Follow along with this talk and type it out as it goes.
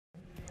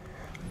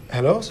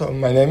Hello, so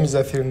my name is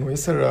Athir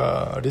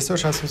Nouicer,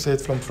 research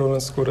associate from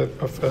Florence School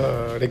of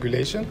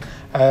Regulation,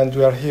 and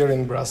we are here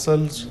in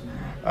Brussels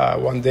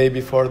one day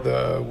before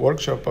the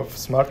workshop of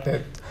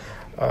SmartNet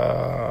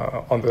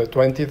on the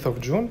 20th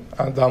of June,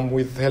 and I'm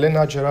with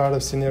Helena Gerard,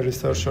 a senior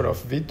researcher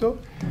of VITO,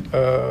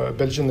 a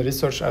Belgian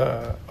research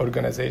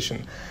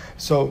organization.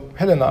 So,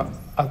 Helena,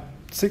 at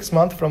 6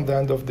 months from the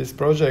end of this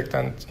project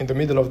and in the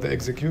middle of the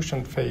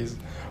execution phase,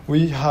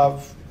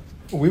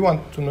 we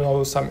want to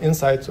know some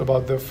insights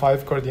about the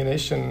 5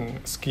 coordination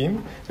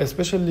scheme,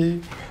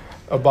 especially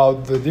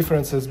about the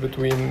differences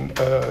between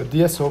a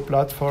DSO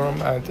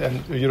platform and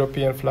a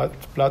European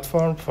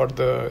platform for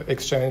the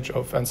exchange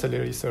of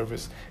ancillary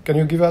service. Can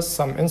you give us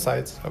some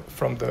insights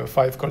from the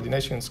 5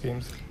 coordination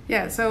schemes?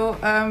 Yeah, so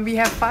we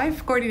have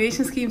 5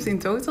 coordination schemes in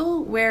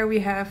total, where we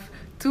have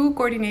 2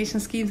 coordination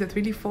schemes that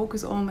really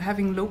focus on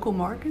having local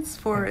markets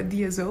for a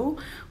DSO,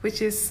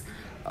 which is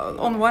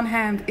on one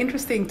hand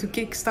interesting to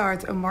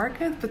kickstart a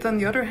market, but on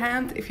the other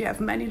hand, if you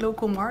have many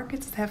local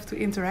markets that have to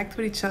interact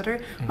with each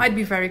other, might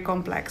be very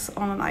complex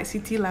on an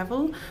ICT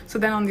level. So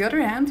then on the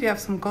other hand, you have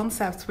some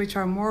concepts which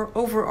are more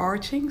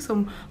overarching,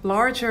 some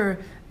larger,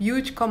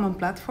 huge common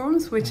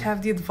platforms which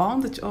have the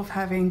advantage of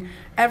having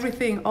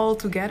everything all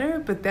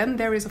together, but then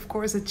there is of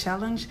course a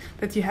challenge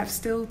that you have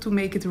still to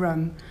make it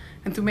run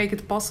and to make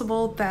it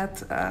possible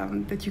that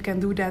you can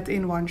do that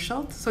in one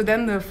shot. So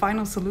then the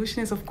final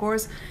solution is of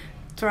course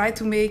try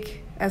to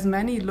make as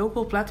many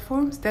local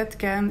platforms that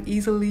can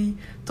easily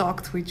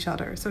talk to each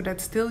other, so that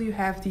still you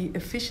have the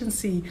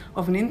efficiency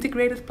of an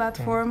integrated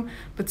platform,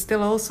 but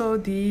still also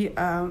the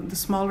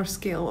smaller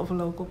scale of a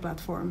local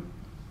platform.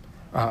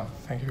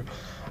 Thank you.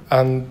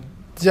 And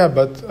yeah,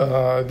 but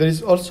there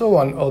is also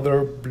one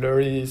other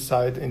blurry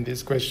side in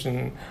this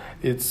question.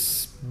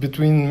 It's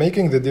between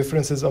making the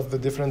differences of the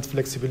different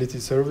flexibility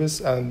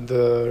service and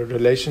the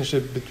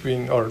relationship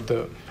between, or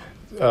the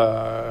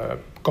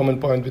common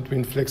point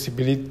between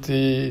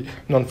flexibility,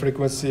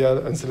 non-frequency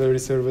ancillary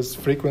service,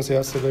 frequency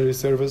ancillary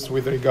service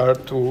with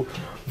regard to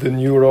the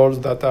new roles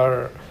that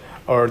are,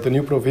 or the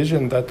new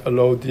provision that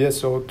allow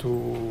DSO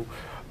to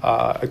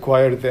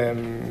acquire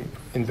them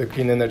in the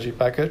clean energy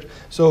package.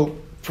 So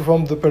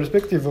from the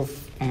perspective of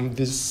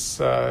this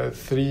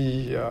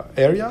 3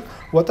 area,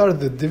 what are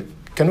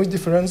can we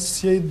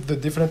differentiate the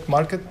different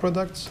market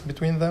products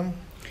between them?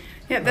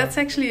 Yeah, that's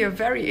actually a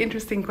very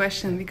interesting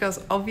question, because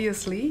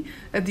obviously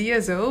a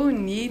DSO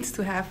needs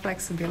to have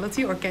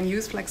flexibility or can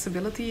use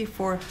flexibility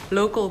for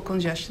local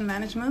congestion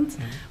management,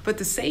 but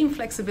the same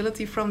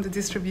flexibility from the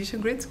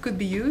distribution grid could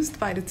be used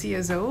by the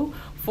TSO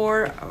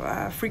for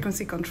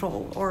frequency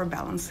control or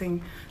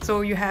balancing.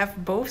 So you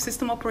have both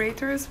system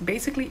operators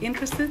basically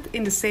interested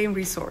in the same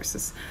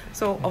resources.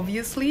 So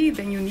obviously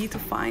then you need to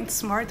find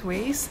smart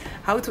ways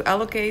how to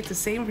allocate the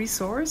same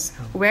resource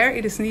where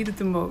it is needed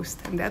the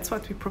most. And that's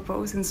what we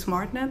propose in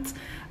SmartNet.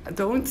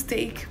 Don't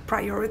take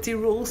priority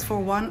rules for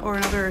one or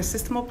another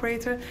system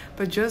operator,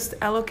 but just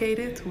allocate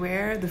it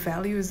where the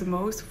value is the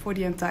most for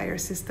the entire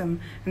system.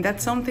 And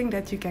that's something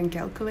that you can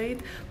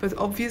calculate, but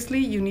obviously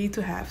you need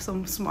to have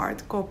some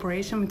smart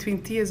cooperation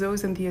between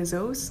TSOs and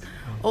DSOs,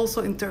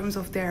 also in terms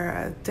of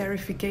their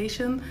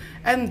tariffication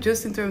and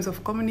just in terms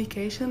of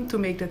communication to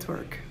make that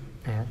work.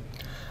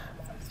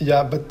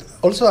 Yeah, but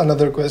also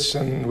another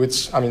question,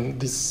 which, I mean,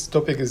 this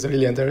topic is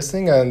really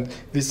interesting, and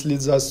this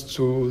leads us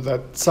to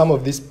that some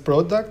of these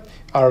products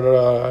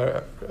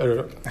are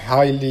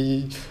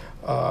highly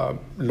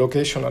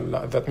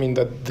locational. That means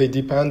that they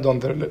depend on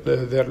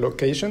their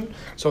location,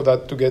 so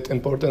that to get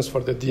importance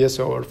for the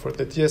DSO or for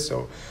the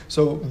TSO.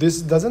 So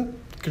this doesn't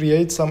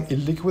create some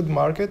illiquid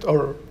market,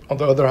 or on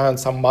the other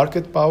hand, some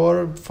market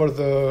power for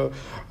the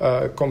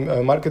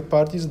market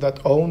parties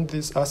that own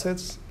these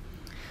assets?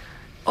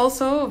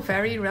 Also, a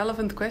very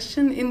relevant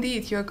question.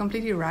 Indeed, you're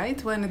completely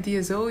right. When a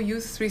DSO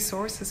uses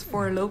resources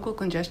for local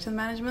congestion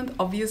management,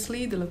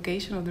 obviously the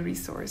location of the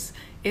resource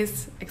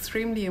is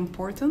extremely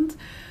important.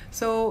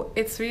 So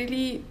it's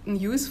really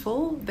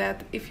useful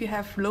that if you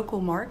have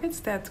local markets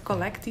that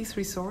collect these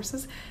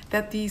resources,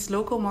 that these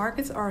local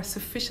markets are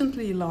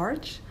sufficiently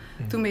large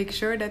to make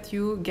sure that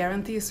you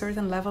guarantee a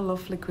certain level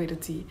of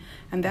liquidity.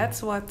 And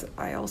that's what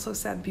I also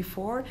said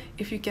before.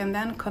 If you can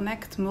then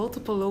connect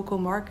multiple local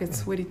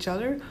markets with each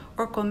other,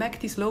 or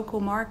connect these local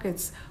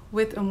markets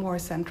with a more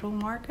central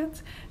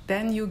market,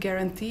 then you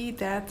guarantee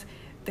that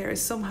there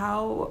is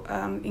somehow,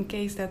 in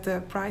case that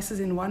the prices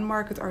in one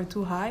market are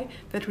too high,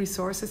 that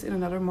resources in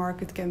another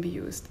market can be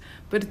used.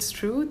 But it's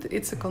true,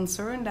 it's a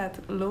concern that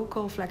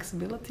local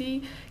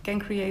flexibility can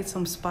create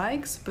some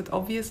spikes, but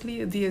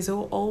obviously a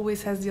DSO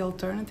always has the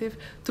alternative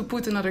to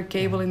put another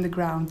cable in the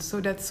ground,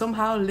 so that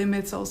somehow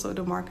limits also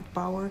the market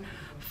power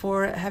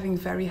for having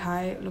very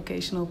high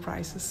locational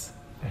prices.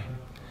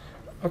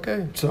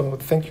 Okay, so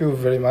thank you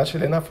very much,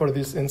 Helena, for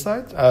this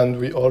insight, and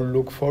we all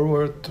look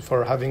forward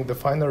for having the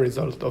final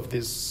result of the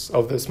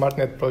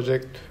SmartNet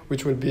project,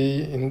 which will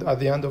be at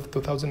the end of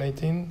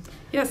 2018.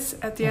 Yes,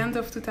 at the end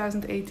of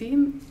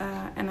 2018,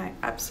 and I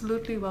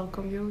absolutely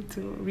welcome you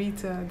to read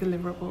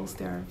deliverables.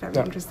 They are very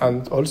interesting.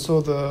 And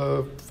also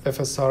the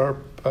FSR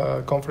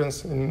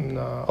conference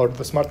or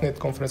the SmartNet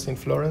conference in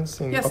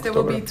Florence in Yes, October?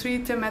 there will be 3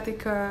 thematic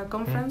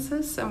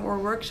conferences or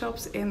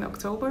workshops in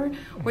October,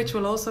 which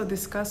will also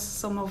discuss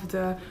some of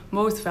the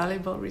most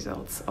valuable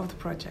results of the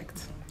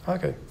project.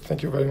 Okay,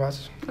 thank you very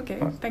much. Okay,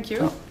 thank you.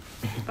 Ciao.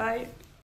 Bye.